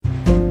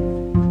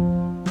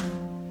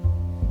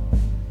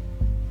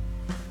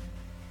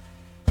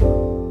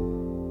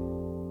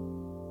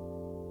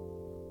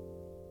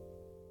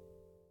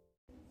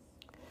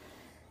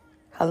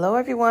Hello,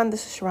 everyone.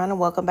 This is Sharon, and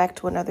welcome back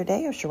to another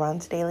day of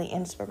Sharon's Daily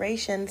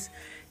Inspirations.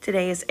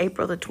 Today is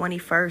April the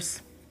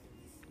 21st,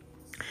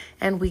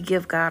 and we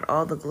give God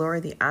all the glory,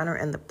 the honor,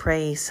 and the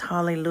praise.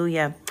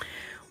 Hallelujah.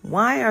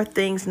 Why are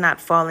things not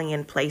falling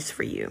in place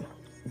for you?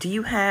 Do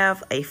you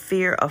have a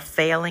fear of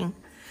failing?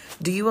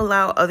 Do you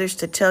allow others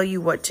to tell you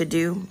what to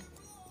do,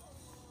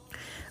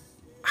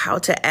 how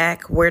to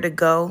act, where to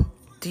go?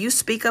 Do you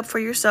speak up for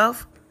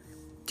yourself?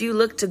 Do you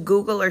look to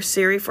Google or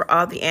Siri for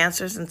all the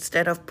answers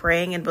instead of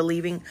praying and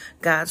believing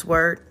God's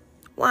word?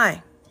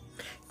 Why?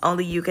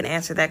 Only you can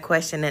answer that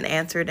question and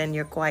answer it in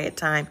your quiet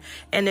time.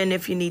 And then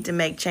if you need to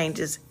make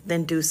changes,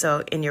 then do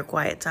so in your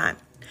quiet time.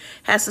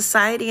 Has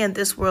society and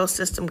this world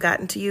system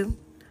gotten to you?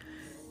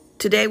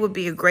 Today would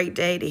be a great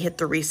day to hit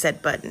the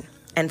reset button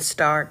and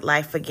start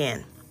life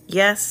again.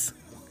 Yes,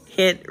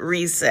 hit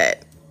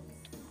reset.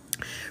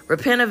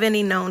 Repent of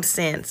any known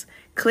sins.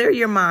 Clear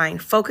your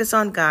mind, focus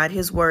on God,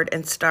 His Word,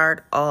 and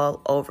start all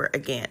over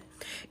again.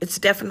 It's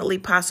definitely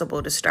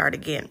possible to start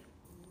again.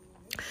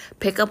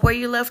 Pick up where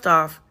you left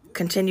off,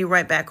 continue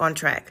right back on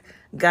track.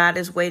 God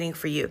is waiting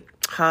for you.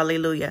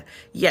 Hallelujah.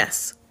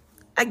 Yes,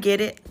 I get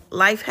it.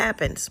 Life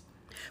happens.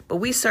 But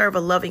we serve a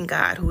loving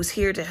God who's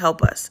here to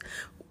help us.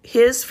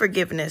 His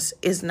forgiveness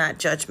is not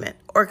judgment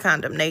or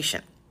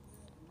condemnation.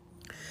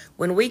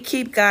 When we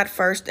keep God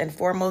first and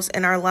foremost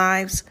in our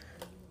lives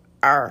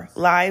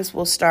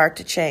will start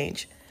to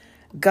change.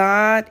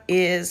 God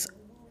is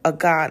a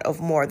God of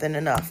more than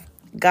enough.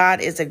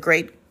 God is a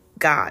great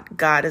God.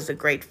 God is a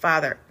great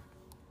Father.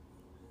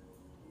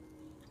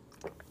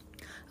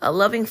 A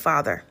loving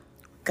Father.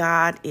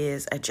 God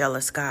is a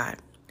jealous God.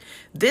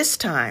 This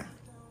time,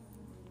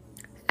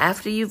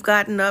 after you've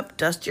gotten up,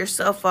 dust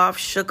yourself off,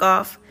 shook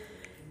off,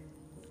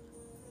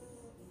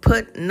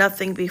 put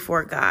nothing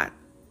before God.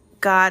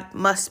 God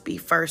must be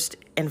first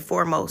and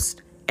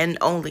foremost and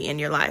only in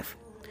your life.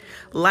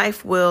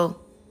 Life will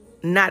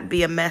not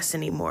be a mess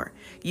anymore.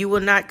 You will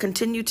not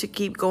continue to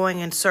keep going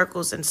in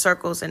circles and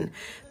circles and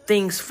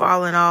things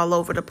falling all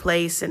over the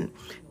place, and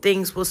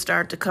things will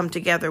start to come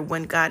together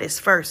when God is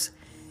first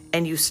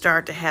and you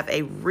start to have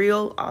a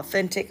real,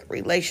 authentic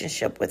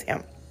relationship with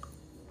Him.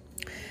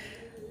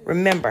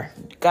 Remember,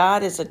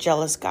 God is a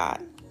jealous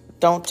God.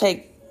 Don't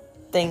take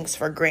things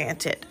for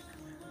granted.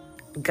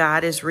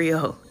 God is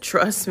real.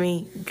 Trust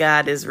me,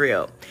 God is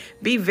real.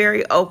 Be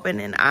very open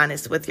and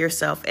honest with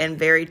yourself and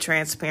very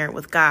transparent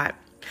with God.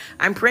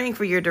 I'm praying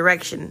for your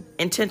direction,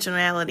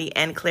 intentionality,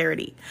 and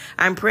clarity.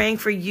 I'm praying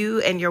for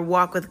you and your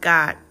walk with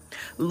God.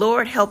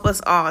 Lord, help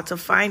us all to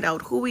find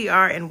out who we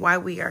are and why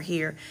we are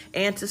here,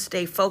 and to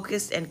stay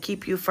focused and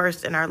keep you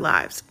first in our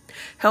lives.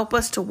 Help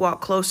us to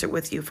walk closer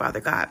with you, Father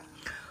God.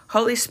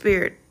 Holy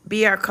Spirit,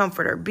 be our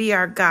comforter, be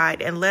our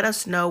guide, and let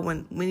us know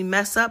when we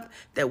mess up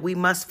that we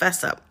must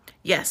fess up.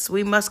 Yes,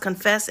 we must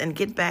confess and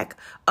get back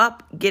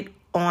up, get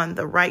on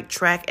the right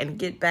track, and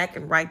get back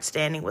in right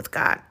standing with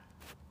God.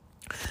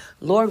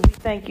 Lord, we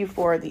thank you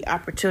for the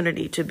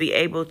opportunity to be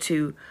able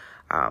to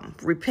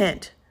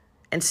repent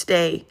and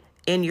stay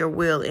in your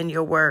will, in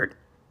your word.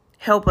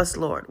 Help us,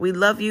 Lord. We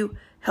love you.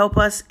 Help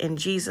us in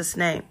Jesus'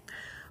 name.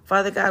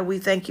 Father God, we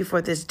thank you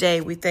for this day.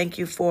 We thank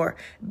you for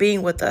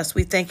being with us.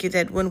 We thank you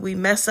that when we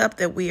mess up,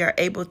 that we are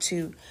able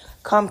to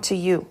come to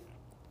you.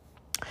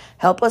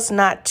 Help us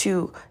not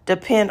to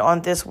depend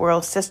on this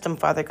world system,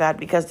 Father God,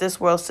 because this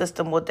world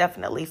system will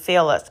definitely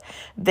fail us.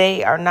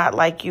 They are not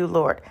like you,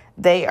 Lord.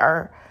 They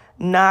are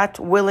not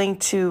willing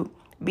to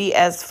be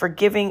as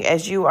forgiving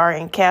as you are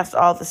and cast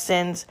all the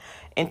sins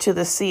into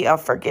the sea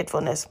of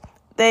forgetfulness.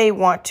 They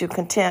want to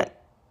contend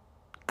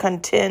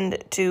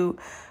to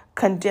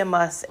condemn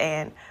us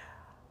and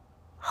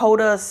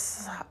hold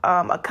us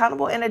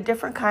accountable in a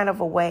different kind of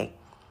a way.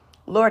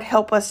 Lord,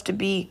 help us to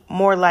be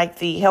more like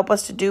thee. Help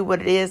us to do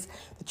what it is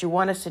that you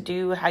want us to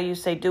do, how you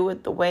say do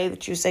it, the way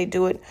that you say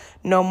do it,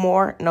 no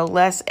more, no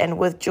less, and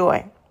with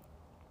joy.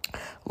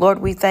 Lord,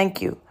 we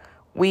thank you.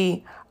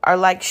 We are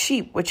like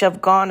sheep which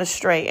have gone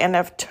astray and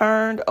have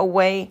turned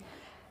away.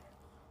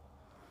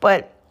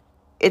 But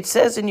it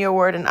says in your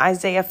word in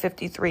Isaiah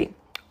 53,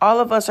 all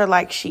of us are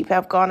like sheep,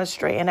 have gone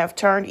astray, and have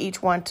turned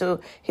each one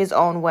to his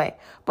own way.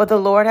 But the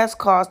Lord has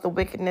caused the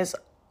wickedness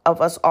of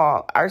us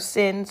all, our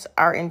sins,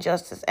 our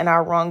injustice, and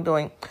our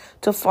wrongdoing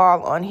to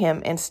fall on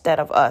him instead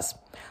of us.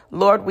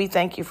 Lord, we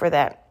thank you for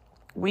that.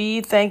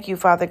 We thank you,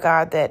 Father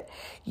God, that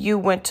you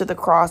went to the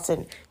cross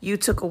and you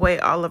took away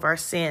all of our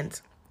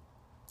sins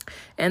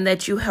and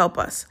that you help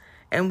us.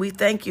 And we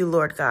thank you,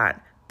 Lord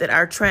God, that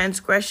our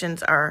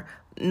transgressions are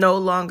no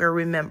longer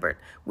remembered.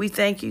 We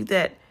thank you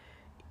that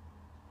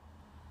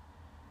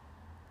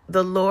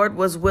the Lord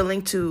was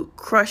willing to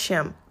crush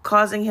him,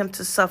 causing him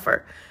to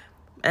suffer.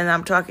 And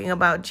I'm talking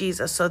about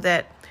Jesus, so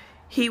that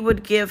he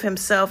would give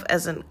himself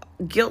as a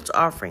guilt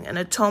offering, an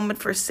atonement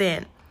for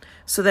sin,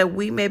 so that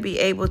we may be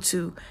able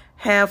to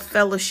have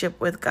fellowship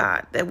with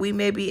God, that we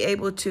may be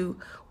able to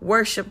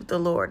worship the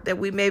Lord, that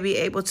we may be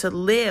able to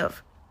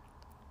live.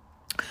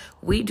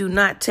 We do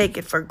not take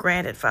it for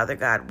granted, Father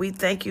God. We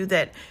thank you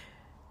that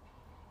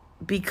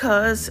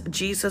because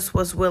Jesus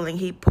was willing,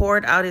 he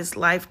poured out his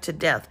life to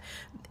death.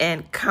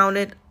 and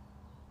counted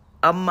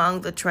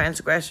among the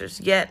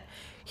transgressors. Yet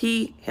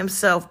he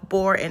himself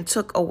bore and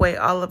took away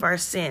all of our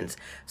sins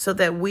so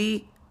that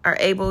we are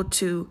able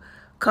to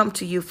come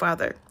to you,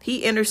 Father.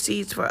 He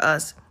intercedes for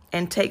us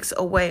and takes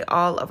away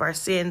all of our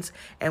sins.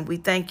 And we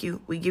thank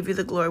you. We give you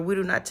the glory. We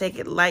do not take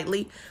it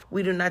lightly.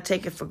 We do not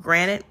take it for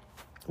granted.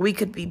 We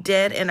could be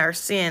dead in our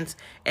sins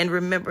and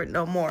remember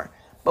no more.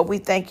 But we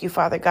thank you,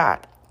 Father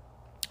God,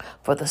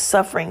 for the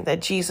suffering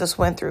that Jesus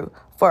went through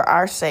for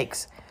our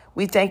sakes.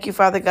 We thank you,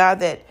 Father God,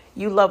 that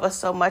you love us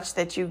so much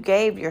that you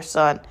gave your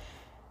son.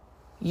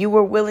 You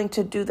were willing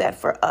to do that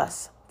for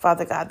us,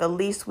 Father God. The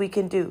least we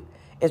can do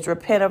is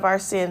repent of our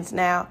sins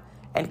now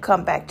and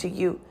come back to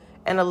you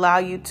and allow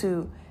you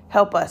to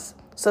help us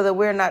so that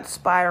we're not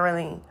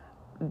spiraling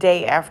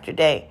day after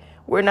day.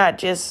 We're not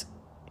just,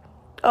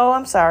 oh,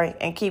 I'm sorry,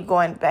 and keep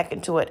going back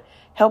into it.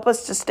 Help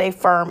us to stay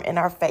firm in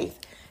our faith.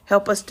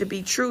 Help us to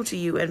be true to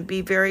you and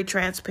be very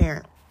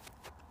transparent.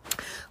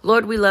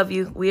 Lord, we love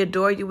you. We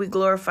adore you. We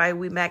glorify you.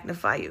 We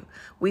magnify you.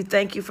 We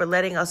thank you for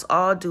letting us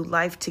all do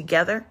life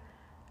together.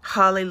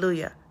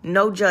 Hallelujah.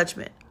 No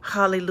judgment.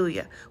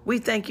 Hallelujah. We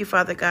thank you,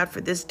 Father God,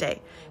 for this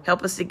day.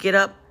 Help us to get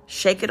up,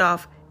 shake it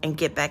off, and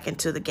get back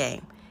into the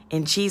game.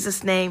 In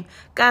Jesus' name,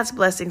 God's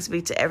blessings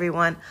be to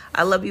everyone.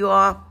 I love you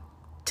all.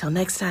 Till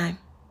next time.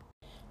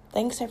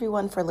 Thanks,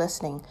 everyone, for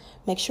listening.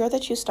 Make sure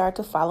that you start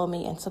to follow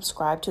me and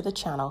subscribe to the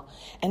channel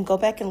and go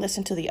back and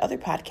listen to the other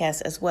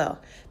podcasts as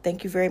well.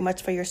 Thank you very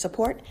much for your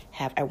support.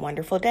 Have a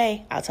wonderful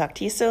day. I'll talk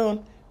to you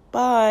soon.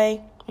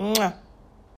 Bye. Mwah.